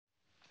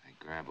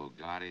her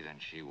Bugatti, then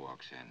she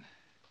walks in.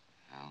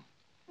 Well,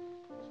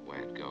 that's the way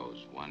it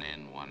goes. One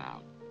in, one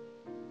out.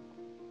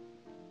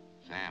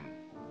 Sam.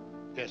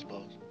 Yes,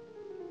 boss.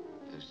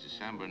 It's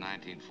December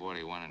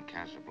 1941 in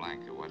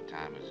Casablanca. What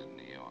time is it in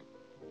New York?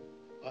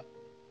 What?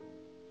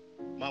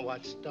 My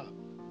watch stopped.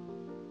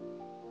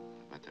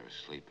 I bet they're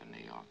asleep in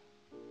New York.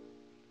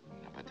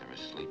 I bet they're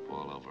asleep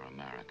all over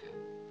America.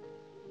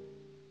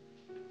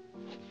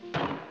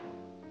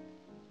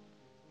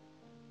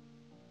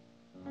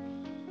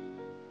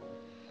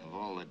 Of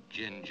all the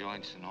gin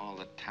joints in all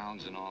the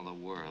towns in all the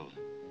world,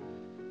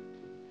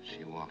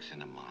 she walks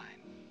into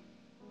mine.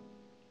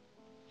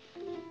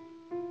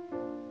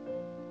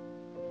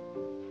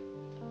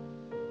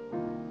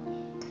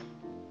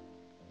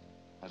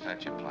 What's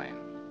that you're playing?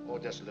 Oh,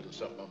 just a little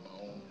something on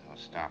my own. Oh,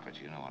 stop it.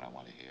 You know what I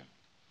want to hear.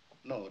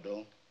 No,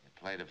 don't. You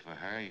played it for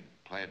her, you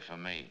play it for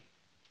me.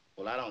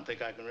 Well, I don't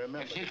think I can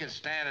remember. If she can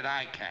stand it,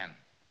 I can.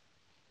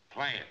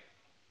 Play it.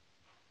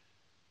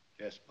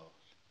 Yes, boss.